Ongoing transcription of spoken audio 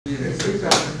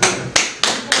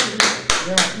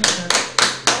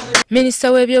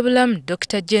Minisita w'ebyobulamu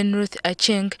Dr Jane Ruth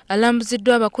Aceng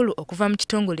alambuziddwa abakulu okuva mu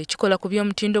kitongole ekikola ku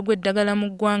by'omutindo gw'eddagala mu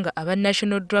ggwanga aba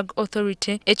National Drug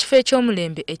Authority ekifo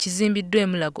eky'omulembe ekizimbiddwa e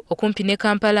Mulago okumpi ne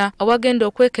Kampala awagenda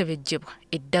okwekebejjebwa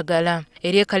eddagala.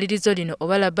 Eryekalirizo lino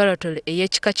oba laboratory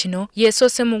ey'ekika kino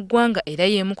yeesoose mu ggwanga era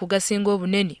y'emu ku gasinga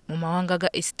obunene mu mawanga ga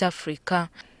East Africa.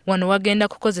 Wano wagenda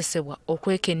kukozesebwa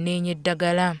okwekenneenya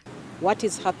eddagala. What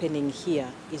is happening here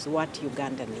is what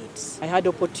Uganda needs. I had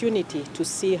opportunity to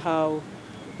see how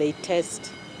they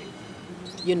test,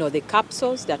 the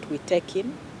capsules that we take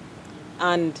in,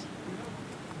 and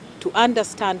to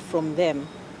understand from them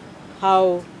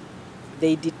how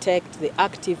they detect the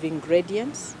active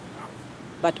ingredients,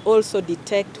 but also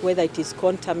detect whether it is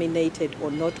contaminated or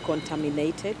not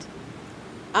contaminated,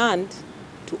 and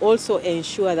to also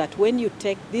ensure that when you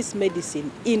take this medicine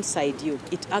inside you,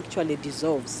 it actually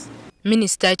dissolves.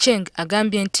 Minisita Aceng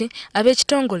agambye nti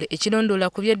ab'ekitongole ekirondoola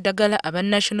ku by'eddagala aba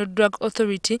National Drug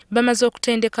Authority bamaze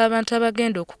okutendeka abantu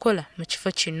abagenda okukola mu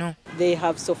kifo kino. They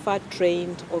have so far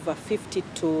trained over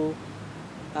 52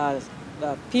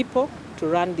 people to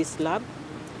run this lab,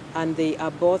 and they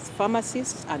are both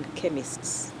pharmacists and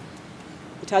chemists.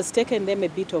 It has taken them a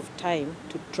bit of time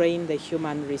to train the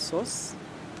human resource.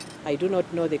 I do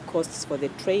not know the costs for the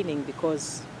training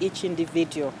because each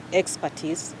individual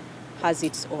expertise has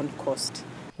its own cost.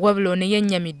 Wabula ono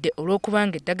yennyamidde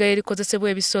olw'okubanga eddagala erikozesebwa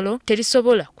ebisolo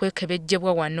terisobola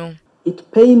kwekebejjebwa wano. It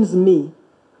pains me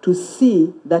to see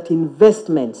that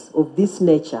investments of this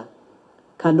nature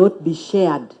cannot be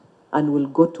shared and will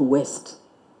go to waste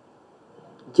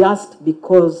just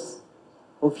because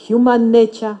of human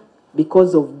nature,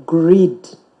 because of greed.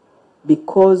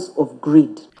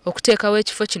 Okuteekawo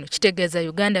ekifo kino kitegeeza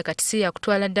Uganda kati si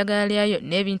yakutwala ddagala lyayo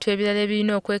n'ebintu ebirala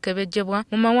ebirina okwekebejjebwa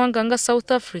mu mawanga nga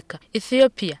South Africa,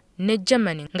 Ethiopia ne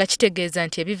Germany, nga kitegeeza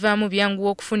nti ebivaamu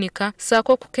byanguwa okufunika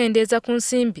ssaako okukendeeza ku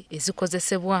nsimbi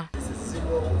ezikozesebwa.